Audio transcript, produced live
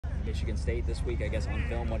Michigan State this week, I guess, on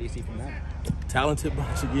film. What do you see from them? Talented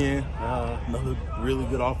bunch again. Another really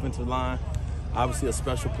good offensive line. Obviously a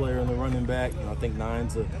special player in the running back. I think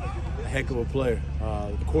Nine's a heck of a player.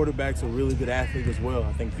 The quarterback's a really good athlete as well.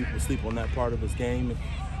 I think people sleep on that part of his game.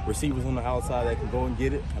 Receivers on the outside that can go and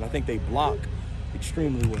get it. And I think they block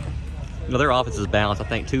extremely well. Their offense is balanced. I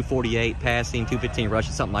think 248 passing, 215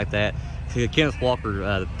 rushing, something like that. Kenneth Walker,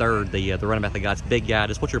 the third, the running back, the guy's big guy.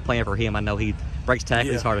 Just what's your plan for him? I know he breaks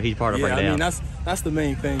tackles. He's hard to break down. I mean, that's the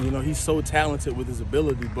main thing. He's so talented with his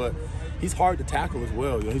ability, but he's hard to tackle as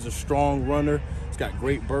well. He's a strong runner. He's got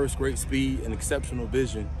great burst, great speed, and exceptional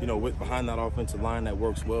vision. With behind that offensive line that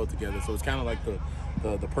works well together. So it's kind of like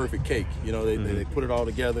the perfect cake. They put it all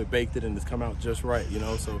together, baked it, and it's come out just right.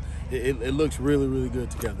 So it looks really, really good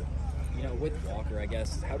together. With Walker, I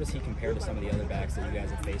guess, how does he compare to some of the other backs that you guys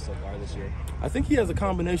have faced so far this year? I think he has a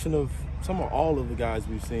combination of some or all of the guys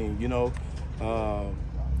we've seen.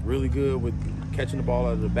 Really good with catching the ball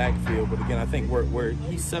out of the backfield. But again, I think where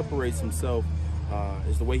he separates himself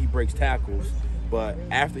is the way he breaks tackles. But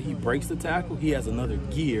after he breaks the tackle, he has another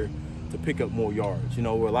gear to pick up more yards. Where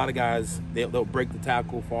a lot of guys, they'll break the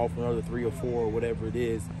tackle, fall for another 3 or 4 or whatever it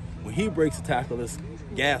is. When he breaks the tackle, it's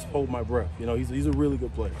gasp, hold my breath. He's a really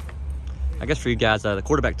good player. I guess for you guys, the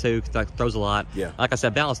quarterback too throws a lot. Yeah. Like I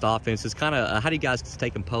said, balanced offense is kind of how do you guys stay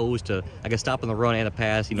composed to stopping the run and the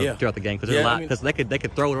pass throughout the game because there's a lot because they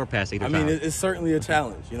could throw it or pass either time. It's certainly a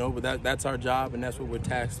challenge, but that's our job and that's what we're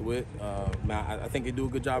tasked with. I think they do a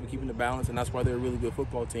good job of keeping the balance, and that's why they're a really good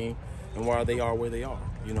football team and why they are where they are.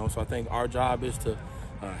 So I think our job is to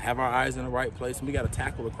have our eyes in the right place, and we got to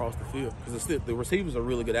tackle across the field because the receivers are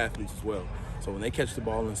really good athletes as well. So when they catch the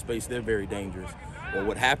ball in space, they're very dangerous. Well,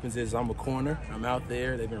 what happens is I'm a corner. I'm out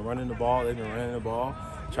there. They've been running the ball.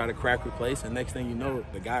 Try to crack replace. And next thing you know,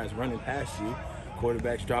 the guy is running past you.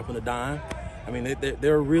 Quarterback's dropping a dime. I mean,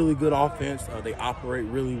 they're a really good offense. They operate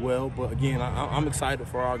really well. But, again, I'm excited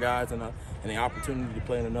for our guys and the opportunity to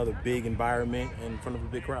play in another big environment in front of a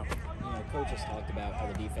big crowd. Coach has talked about how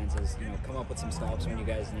the defense has, come up with some stops when you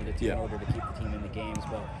guys needed to in order to keep the team in the games.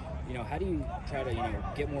 But, how do you try to,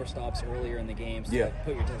 get more stops earlier in the games to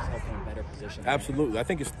put yourself in a better position? Absolutely. I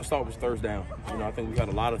think a start was third down. I think we've got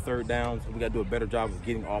a lot of third downs. We got to do a better job of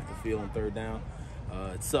getting off the field on third down.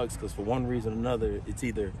 It sucks because for one reason or another, it's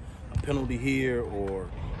either a penalty here or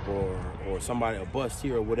somebody, a bust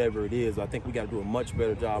here or whatever it is. I think we got to do a much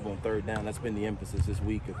better job on third down. That's been the emphasis this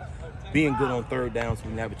week of being good on third down so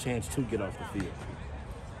we can have a chance to get off the field.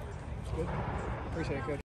 Good. Appreciate it, Coach.